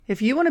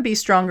If you want to be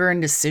stronger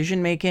in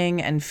decision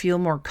making and feel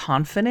more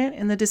confident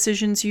in the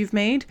decisions you've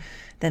made,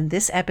 then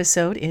this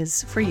episode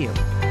is for you.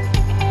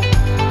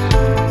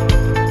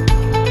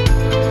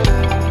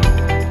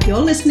 You're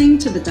listening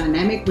to the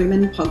Dynamic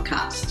Women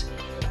podcast.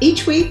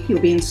 Each week,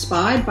 you'll be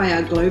inspired by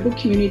our global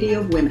community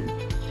of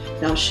women.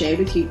 They'll share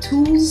with you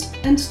tools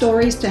and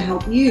stories to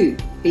help you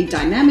be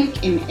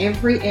dynamic in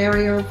every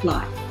area of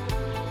life.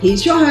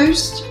 Here's your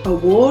host,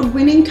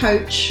 award-winning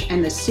coach,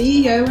 and the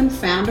CEO and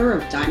founder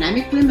of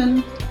Dynamic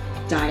Women,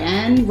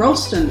 Diane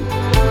Ralston.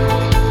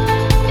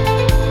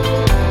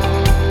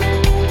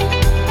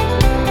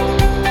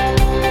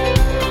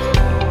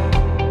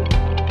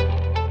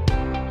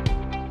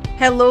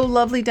 Hello,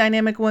 lovely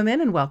dynamic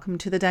women, and welcome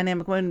to the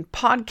Dynamic Women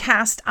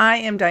podcast. I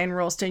am Diane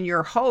Ralston,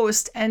 your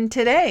host, and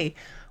today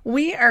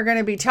we are going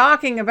to be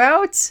talking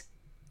about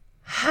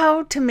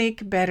how to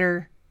make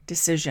better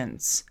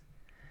decisions.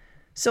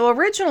 So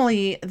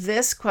originally,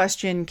 this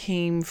question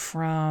came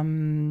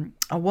from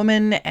a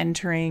woman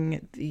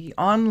entering the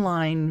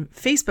online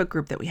Facebook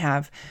group that we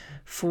have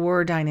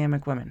for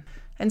Dynamic Women.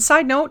 And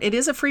side note, it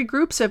is a free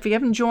group, so if you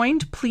haven't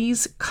joined,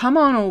 please come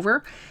on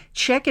over,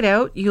 check it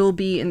out. You'll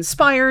be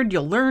inspired,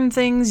 you'll learn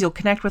things, you'll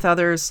connect with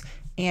others,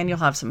 and you'll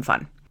have some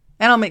fun.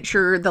 And I'll make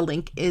sure the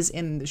link is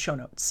in the show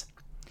notes.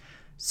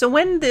 So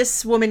when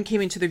this woman came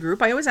into the group,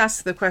 I always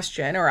ask the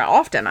question, or I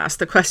often ask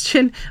the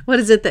question, what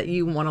is it that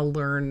you want to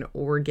learn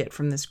or get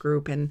from this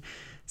group? And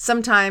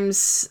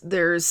sometimes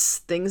there's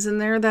things in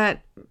there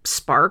that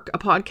spark a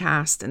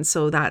podcast. And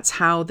so that's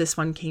how this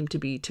one came to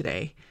be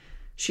today.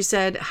 She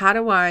said, how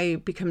do I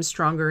become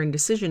stronger in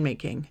decision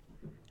making?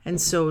 And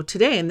so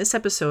today in this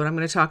episode, I'm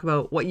going to talk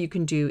about what you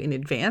can do in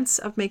advance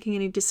of making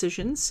any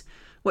decisions,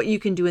 what you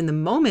can do in the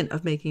moment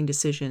of making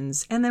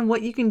decisions, and then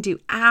what you can do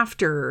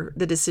after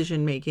the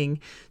decision making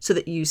so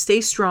that you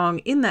stay strong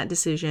in that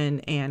decision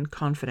and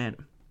confident.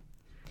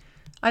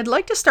 I'd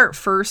like to start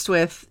first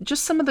with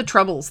just some of the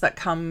troubles that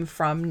come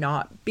from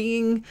not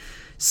being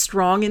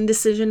strong in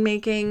decision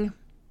making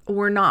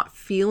or not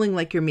feeling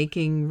like you're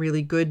making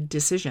really good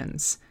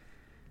decisions.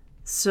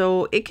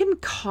 So it can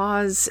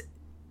cause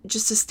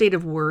just a state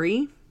of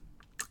worry,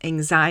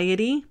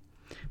 anxiety,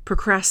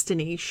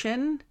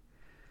 procrastination,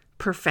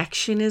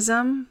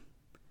 perfectionism.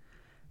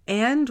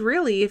 And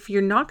really, if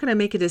you're not going to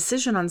make a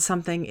decision on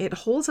something, it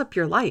holds up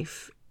your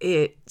life.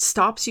 It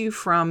stops you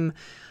from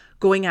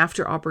going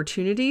after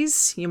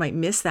opportunities. You might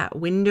miss that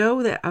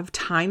window of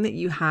time that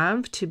you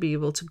have to be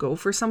able to go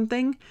for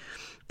something.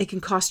 It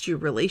can cost you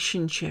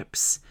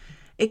relationships.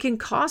 It can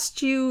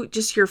cost you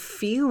just your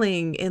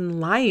feeling in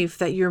life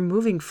that you're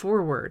moving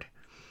forward.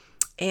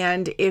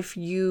 And if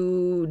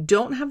you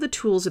don't have the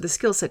tools or the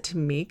skill set to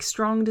make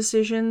strong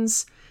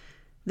decisions,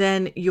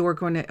 then you're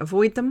going to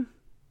avoid them.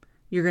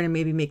 You're going to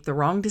maybe make the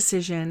wrong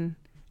decision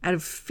out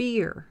of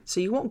fear. So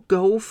you won't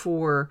go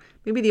for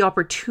maybe the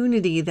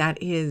opportunity that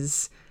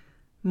is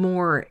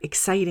more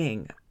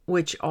exciting,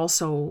 which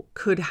also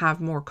could have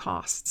more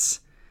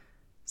costs.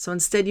 So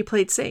instead you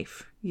play it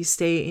safe. You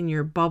stay in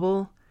your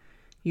bubble.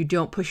 You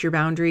don't push your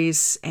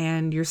boundaries,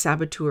 and your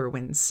saboteur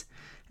wins.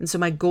 And so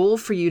my goal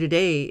for you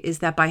today is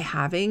that by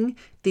having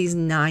these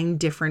 9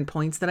 different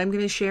points that I'm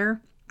going to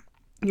share,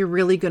 you're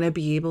really going to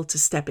be able to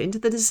step into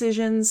the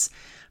decisions,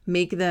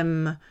 make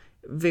them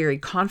very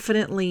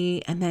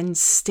confidently, and then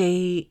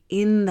stay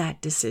in that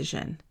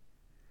decision.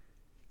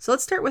 So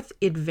let's start with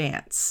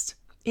advanced.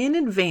 In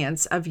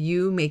advance of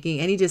you making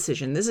any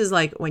decision, this is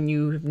like when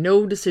you have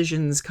no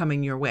decisions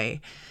coming your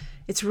way.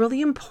 It's really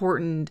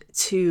important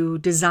to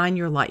design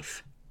your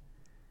life.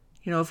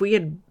 You know, if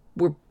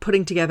we're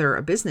putting together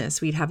a business,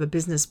 we'd have a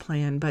business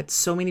plan, but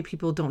so many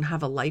people don't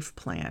have a life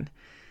plan.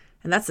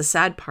 And that's the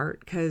sad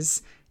part,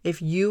 because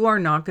if you are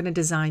not going to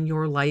design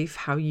your life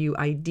how you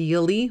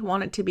ideally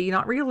want it to be,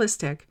 not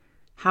realistic,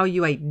 how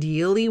you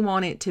ideally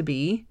want it to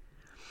be,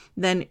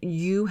 then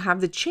you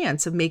have the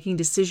chance of making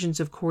decisions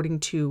according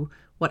to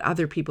what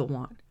other people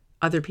want,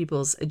 other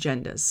people's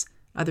agendas,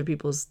 other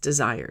people's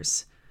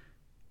desires.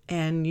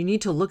 And you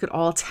need to look at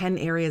all 10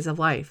 areas of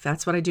life.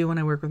 That's what I do when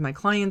I work with my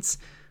clients.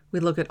 We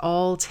look at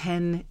all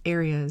 10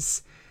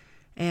 areas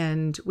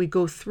and we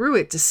go through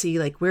it to see,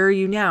 like, where are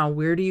you now?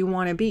 Where do you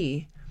want to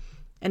be?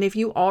 And if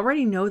you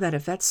already know that,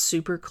 if that's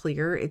super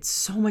clear, it's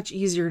so much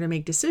easier to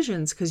make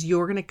decisions because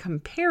you're going to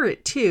compare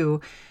it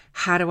to,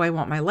 how do I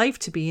want my life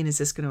to be, and is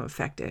this going to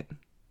affect it?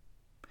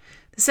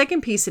 The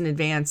second piece in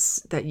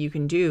advance that you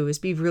can do is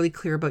be really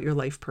clear about your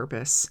life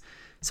purpose.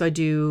 So I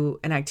do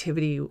an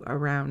activity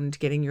around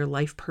getting your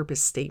life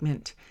purpose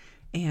statement.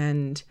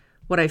 And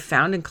what I've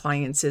found in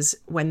clients is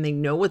when they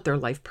know what their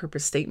life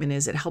purpose statement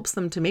is, it helps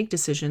them to make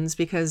decisions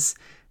because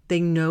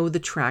they know the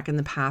track and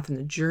the path and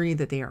the journey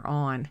that they are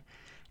on.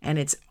 And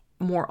it's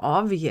more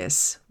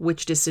obvious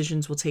which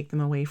decisions will take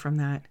them away from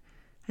that.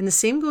 And the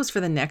same goes for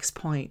the next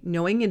point,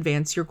 knowing in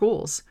advance your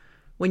goals.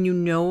 When you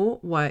know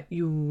what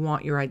you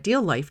want your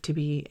ideal life to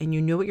be and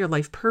you know what your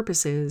life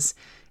purpose is,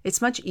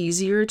 it's much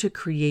easier to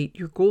create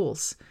your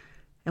goals.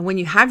 And when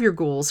you have your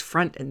goals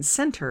front and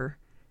center,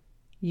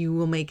 you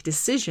will make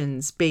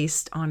decisions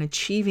based on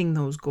achieving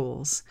those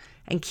goals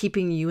and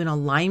keeping you in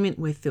alignment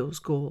with those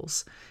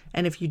goals.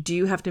 And if you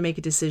do have to make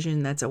a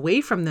decision that's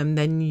away from them,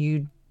 then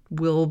you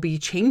will be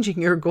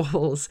changing your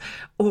goals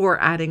or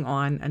adding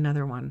on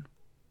another one.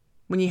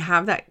 When you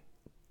have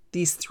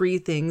these three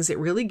things, it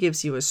really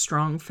gives you a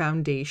strong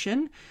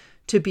foundation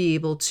to be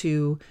able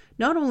to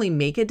not only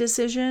make a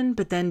decision,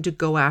 but then to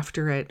go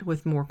after it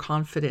with more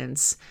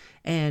confidence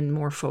and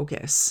more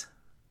focus.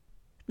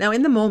 Now,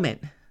 in the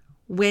moment,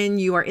 when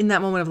you are in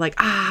that moment of like,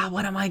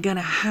 what am I going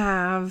to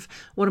have?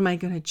 What am I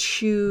going to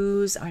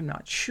choose? I'm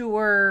not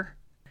sure.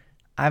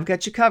 I've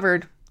got you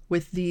covered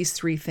with these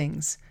three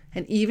things.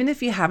 And even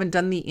if you haven't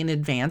done the in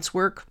advance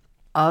work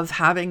of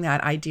having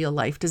that ideal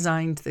life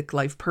designed, the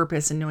life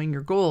purpose, and knowing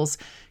your goals,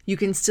 you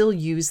can still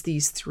use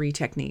these three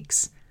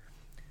techniques.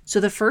 So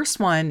the first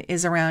one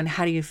is around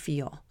how do you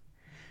feel?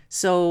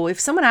 So if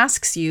someone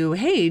asks you,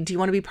 hey, do you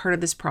want to be part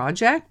of this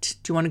project?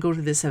 Do you want to go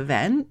to this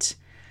event?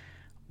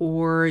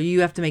 Or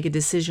you have to make a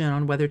decision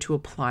on whether to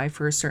apply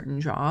for a certain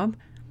job,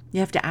 you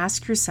have to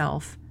ask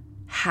yourself,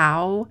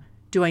 how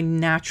do I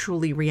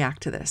naturally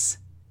react to this?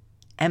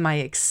 Am I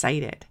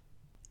excited?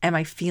 Am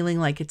I feeling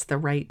like it's the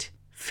right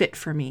fit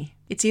for me?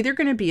 It's either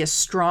going to be a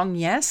strong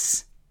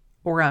yes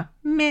or a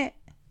meh.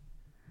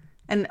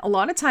 And a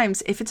lot of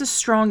times, if it's a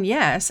strong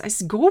yes, I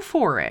say, go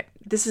for it.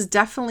 This is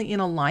definitely in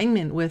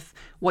alignment with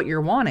what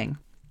you're wanting.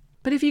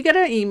 But if you get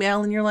an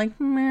email and you're like,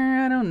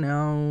 meh, I don't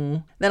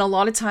know, then a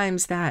lot of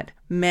times that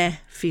meh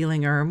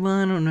feeling or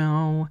I don't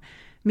know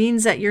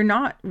means that you're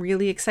not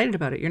really excited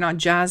about it. You're not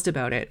jazzed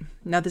about it.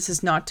 Now, this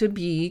is not to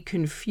be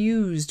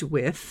confused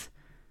with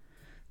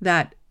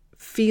that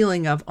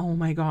feeling of, oh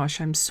my gosh,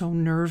 I'm so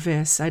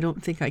nervous. I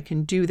don't think I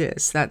can do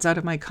this. That's out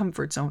of my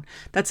comfort zone.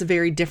 That's a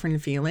very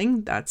different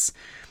feeling. That's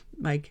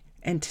like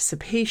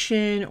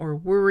anticipation or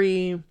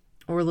worry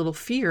or a little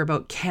fear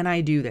about, can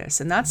I do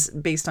this? And that's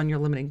based on your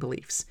limiting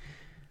beliefs.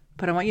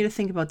 But I want you to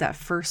think about that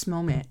first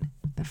moment,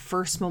 the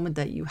first moment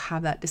that you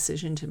have that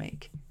decision to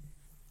make.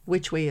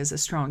 Which way is a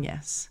strong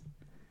yes?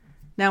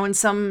 Now, in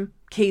some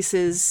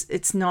cases,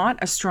 it's not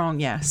a strong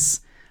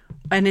yes.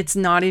 And it's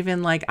not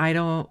even like, I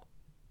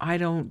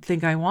don't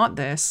think I want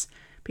this,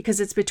 because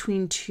it's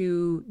between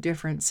two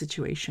different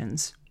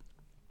situations.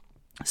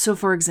 So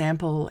for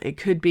example, it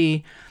could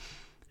be,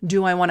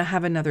 do I want to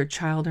have another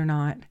child or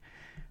not?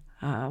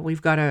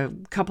 We've got a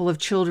couple of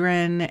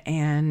children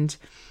and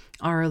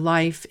our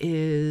life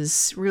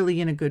is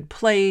really in a good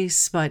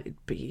place, but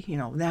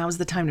now's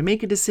the time to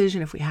make a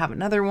decision if we have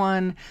another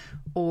one.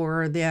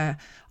 Or the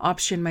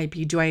option might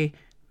be, do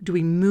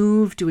we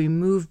move? Do we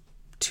move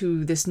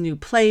to this new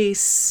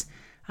place?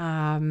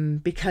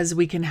 Because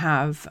we can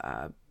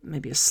have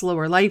maybe a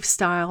slower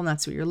lifestyle and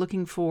that's what you're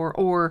looking for.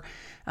 Or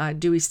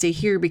do we stay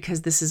here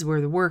because this is where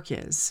the work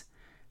is?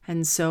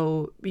 And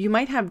so you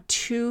might have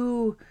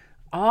two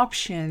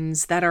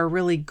options that are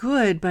really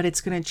good, but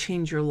it's going to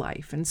change your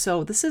life. And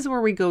so this is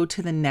where we go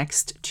to the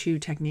next two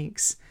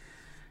techniques.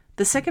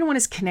 The second one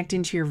is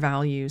connecting to your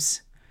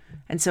values.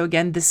 And so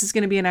again, this is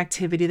going to be an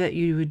activity that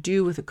you would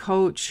do with a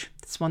coach.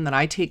 It's one that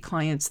I take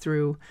clients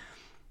through.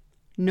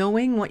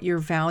 Knowing what your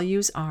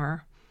values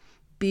are,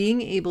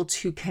 being able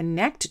to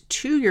connect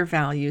to your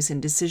values in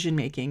decision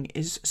making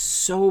is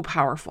so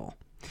powerful.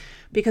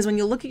 Because when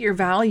you look at your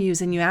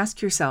values and you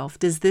ask yourself,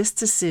 does this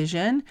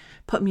decision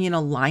put me in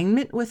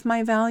alignment with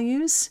my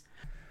values?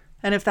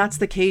 And if that's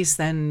the case,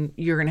 then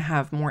you're going to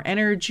have more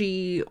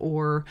energy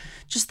or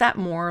just that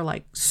more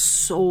like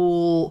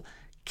soul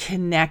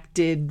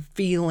connected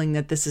feeling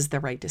that this is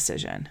the right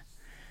decision.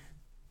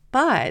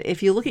 But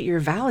if you look at your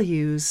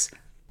values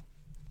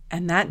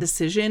and that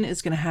decision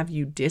is going to have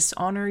you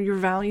dishonor your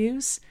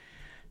values,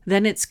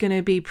 then it's going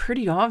to be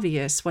pretty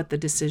obvious what the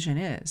decision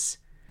is.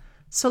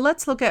 So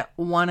let's look at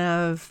one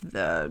of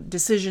the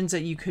decisions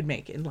that you could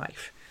make in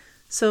life.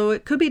 So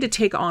it could be to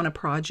take on a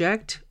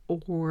project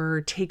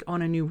or take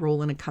on a new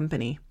role in a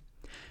company.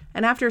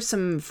 And after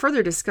some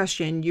further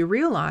discussion, you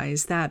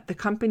realize that the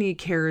company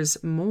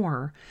cares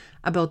more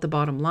about the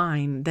bottom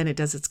line than it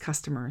does its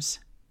customers.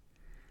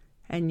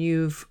 And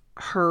you've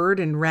heard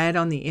and read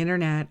on the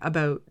internet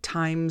about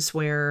times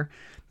where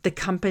the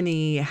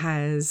company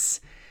has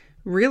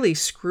really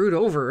screwed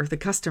over the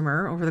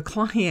customer or the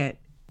client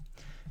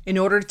in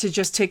order to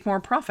just take more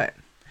profit.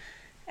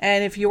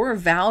 And if your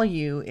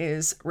value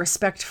is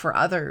respect for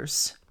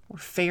others or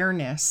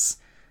fairness,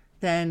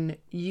 then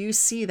you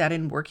see that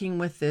in working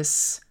with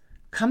this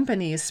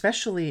company,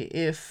 especially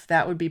if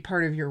that would be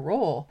part of your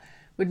role,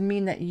 would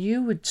mean that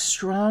you would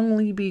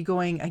strongly be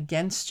going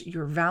against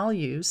your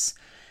values.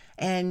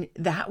 And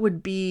that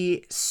would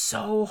be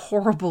so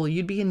horrible.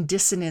 You'd be in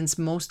dissonance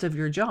most of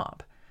your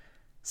job.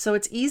 So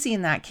it's easy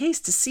in that case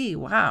to see,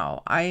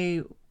 wow,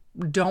 I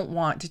don't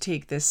want to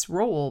take this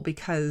role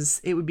because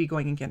it would be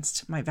going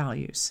against my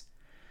values.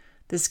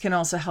 This can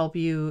also help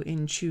you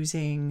in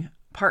choosing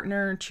a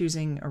partner,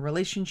 choosing a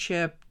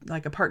relationship,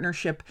 like a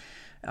partnership,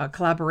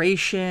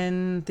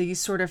 collaboration,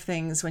 these sort of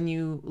things. When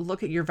you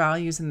look at your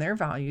values and their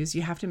values,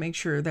 you have to make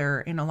sure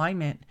they're in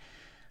alignment.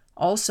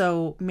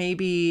 Also,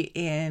 maybe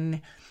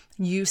in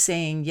you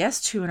saying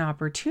yes to an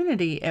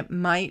opportunity, it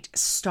might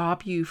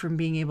stop you from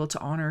being able to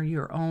honor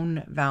your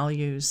own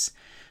values.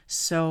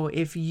 So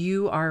if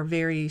you are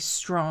very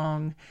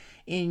strong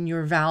in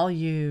your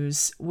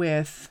values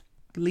with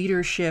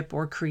leadership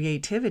or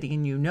creativity,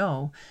 and you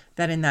know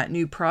that in that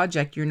new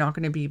project, you're not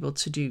going to be able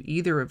to do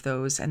either of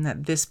those, and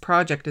that this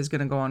project is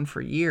going to go on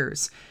for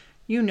years,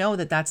 you know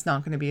that that's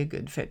not going to be a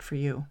good fit for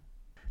you.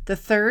 The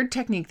third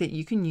technique that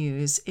you can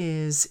use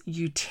is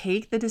you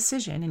take the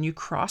decision and you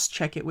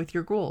cross-check it with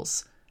your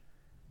goals.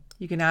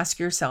 You can ask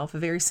yourself a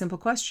very simple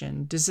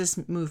question. Does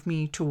this move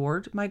me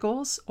toward my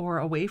goals or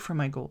away from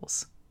my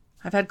goals?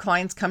 I've had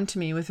clients come to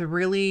me with a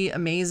really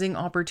amazing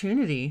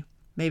opportunity,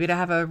 maybe to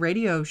have a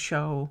radio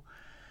show.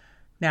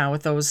 Now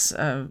with those,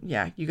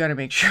 you got to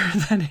make sure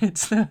that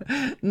it's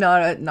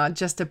not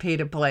just a pay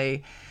to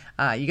play.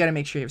 You got to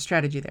make sure you have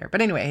strategy there.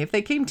 But anyway, if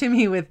they came to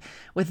me with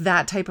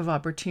that type of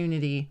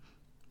opportunity,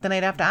 then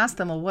I'd have to ask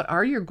them, well, what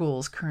are your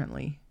goals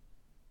currently?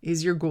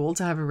 Is your goal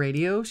to have a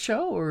radio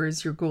show, or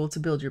is your goal to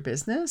build your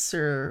business,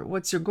 or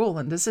what's your goal?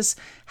 And does this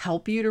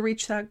help you to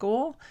reach that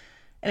goal?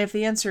 And if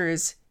the answer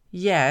is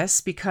yes,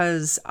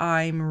 because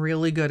I'm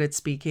really good at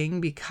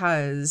speaking,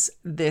 because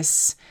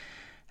this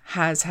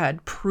has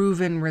had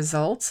proven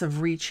results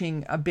of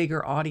reaching a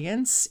bigger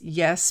audience.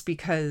 Yes,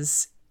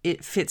 because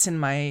it fits in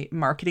my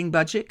marketing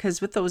budget,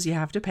 because with those you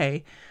have to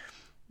pay.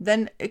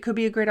 Then it could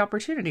be a great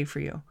opportunity for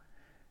you.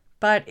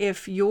 But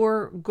if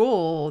your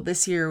goal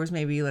this year was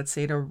maybe, let's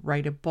say, to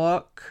write a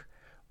book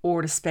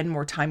or to spend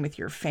more time with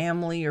your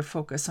family or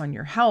focus on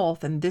your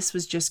health, and this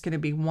was just going to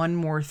be one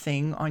more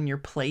thing on your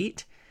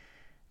plate,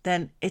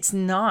 then it's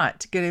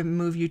not going to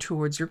move you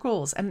towards your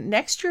goals. And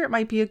next year it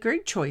might be a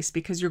great choice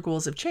because your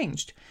goals have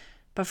changed.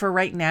 But for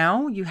right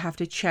now, you have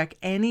to check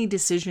any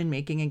decision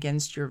making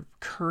against your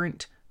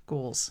current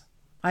goals.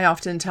 I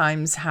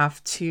oftentimes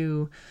have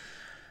to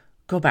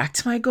go back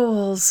to my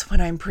goals when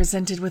I'm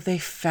presented with a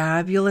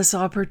fabulous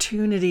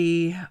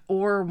opportunity,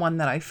 or one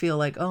that I feel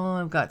like, oh,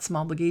 I've got some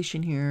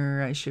obligation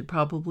here, I should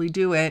probably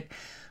do it.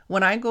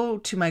 When I go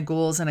to my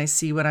goals and I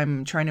see what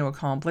I'm trying to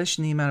accomplish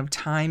and the amount of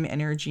time,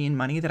 energy, and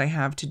money that I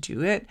have to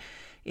do it,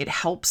 it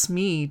helps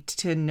me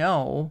to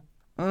know,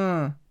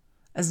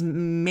 as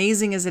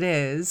amazing as it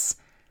is,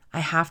 I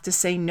have to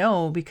say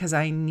no because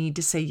I need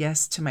to say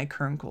yes to my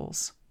current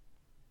goals.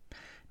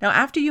 Now,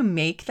 after you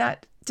make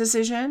that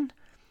decision,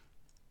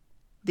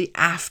 the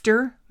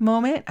after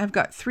moment, I've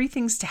got 3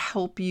 things to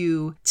help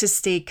you to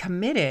stay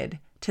committed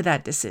to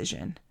that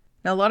decision.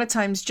 Now, a lot of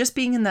times just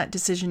being in that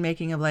decision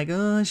making of like,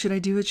 oh, should I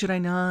do it? Should I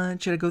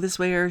not? Should I go this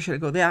way or should I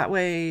go that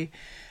way?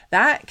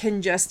 That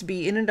can just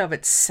be in and of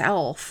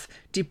itself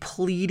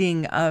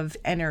depleting of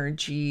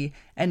energy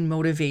and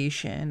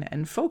motivation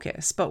and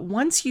focus. But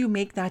once you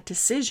make that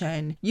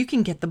decision, you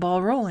can get the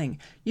ball rolling.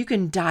 You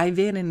can dive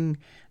in and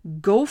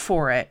go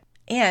for it.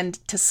 And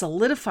to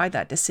solidify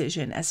that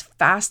decision as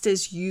fast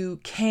as you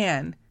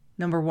can,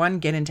 number 1,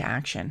 get into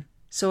action.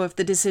 So if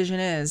the decision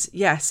is,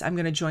 yes, I'm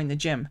going to join the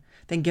gym,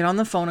 then get on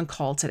the phone and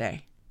call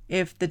today.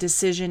 If the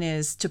decision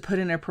is to put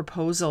in a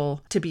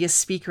proposal to be a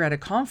speaker at a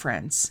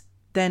conference,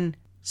 then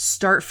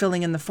start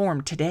filling in the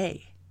form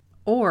today.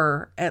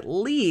 Or at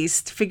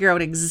least figure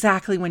out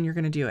exactly when you're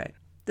going to do it.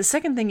 The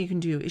second thing you can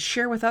do is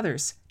share with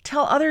others.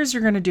 Tell others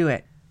you're going to do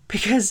it.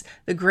 Because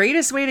the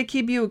greatest way to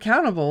keep you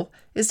accountable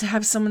is to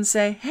have someone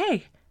say,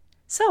 hey,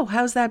 so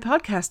how's that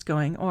podcast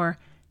going? Or,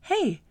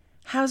 hey,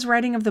 how's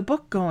writing of the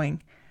book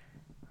going?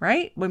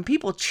 Right? When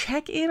people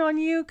check in on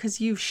you because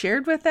you've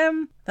shared with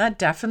them, that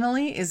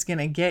definitely is going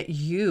to get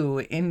you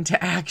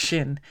into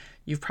action.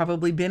 You've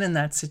probably been in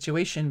that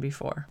situation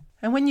before.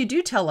 And when you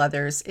do tell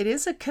others, it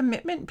is a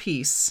commitment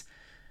piece.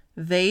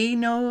 They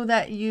know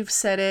that you've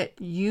said it,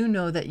 you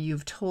know that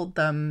you've told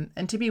them,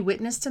 and to be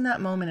witnessed in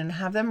that moment and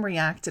have them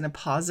react in a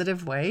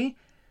positive way.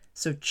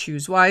 So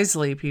choose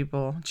wisely,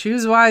 people.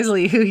 Choose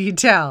wisely who you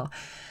tell.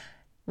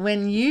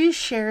 When you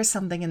share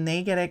something and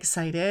they get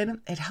excited,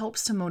 it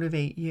helps to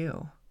motivate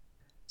you.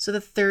 So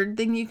the third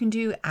thing you can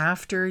do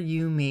after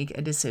you make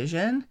a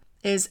decision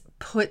is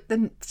put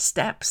the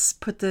steps,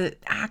 put the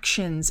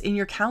actions in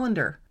your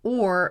calendar,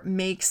 or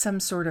make some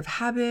sort of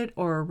habit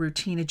or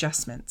routine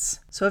adjustments.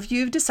 So if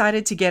you've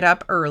decided to get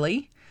up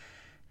early,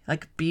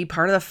 like be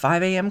part of the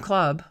 5 a.m.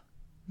 club,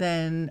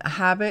 then a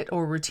habit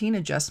or routine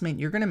adjustment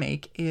you're going to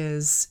make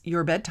is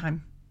your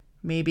bedtime.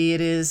 Maybe it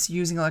is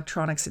using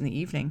electronics in the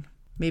evening.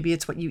 Maybe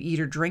it's what you eat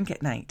or drink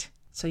at night.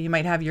 So you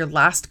might have your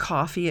last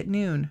coffee at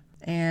noon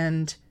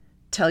and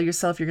tell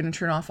yourself you're going to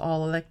turn off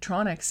all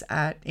electronics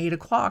at 8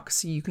 o'clock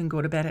so you can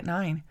go to bed at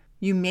 9.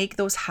 You make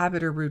those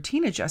habit or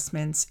routine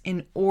adjustments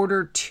in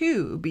order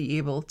to be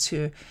able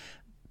to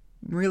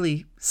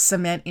really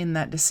cement in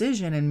that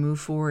decision and move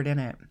forward in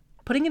it.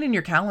 Putting it in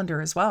your calendar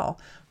as well,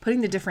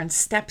 putting the different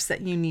steps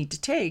that you need to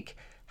take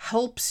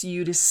helps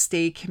you to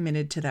stay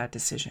committed to that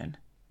decision.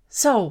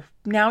 So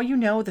now you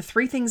know the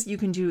 3 things you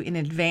can do in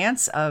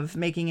advance of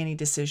making any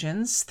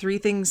decisions, 3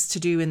 things to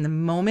do in the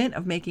moment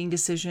of making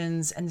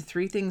decisions, and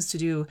 3 things to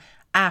do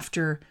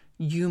after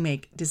you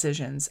make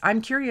decisions.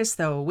 I'm curious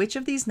though, which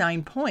of these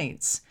 9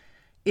 points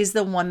is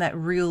the one that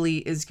really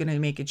is going to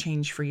make a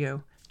change for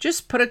you.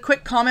 Just put a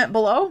quick comment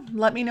below.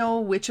 Let me know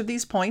which of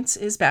these points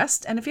is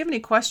best. And if you have any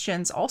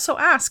questions, also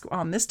ask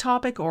on this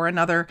topic or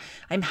another.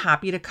 I'm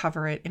happy to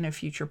cover it in a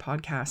future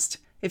podcast.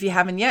 If you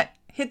haven't yet,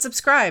 hit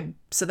subscribe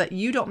so that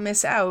you don't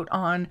miss out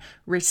on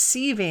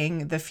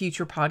receiving the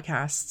future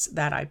podcasts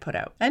that I put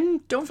out.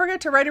 And don't forget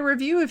to write a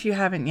review if you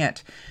haven't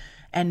yet.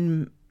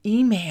 And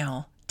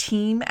email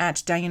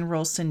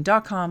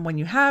team@dianerolston.com when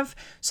you have,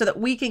 so that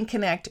we can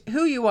connect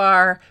who you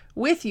are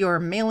with your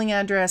mailing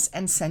address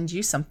and send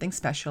you something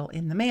special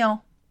in the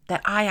mail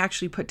that I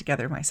actually put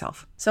together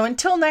myself. So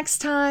until next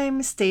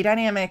time, stay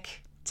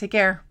dynamic. Take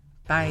care.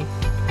 Bye.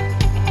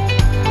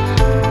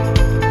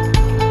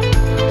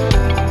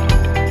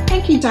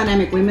 Thank you,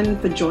 Dynamic Women,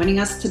 for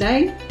joining us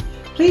today.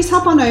 Please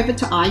hop on over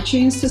to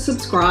iTunes to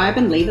subscribe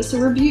and leave us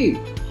a review.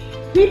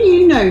 Who do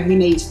you know who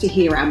needs to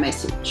hear our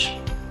message?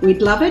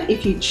 We'd love it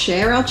if you'd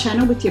share our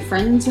channel with your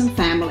friends and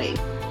family.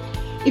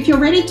 If you're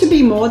ready to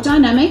be more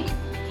dynamic,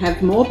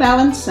 have more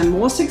balance and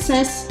more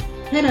success,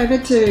 head over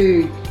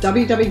to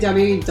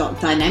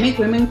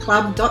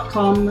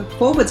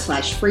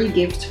www.dynamicwomenclub.com/free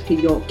gift for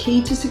your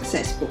Key to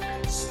Success book.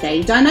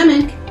 Stay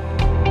dynamic.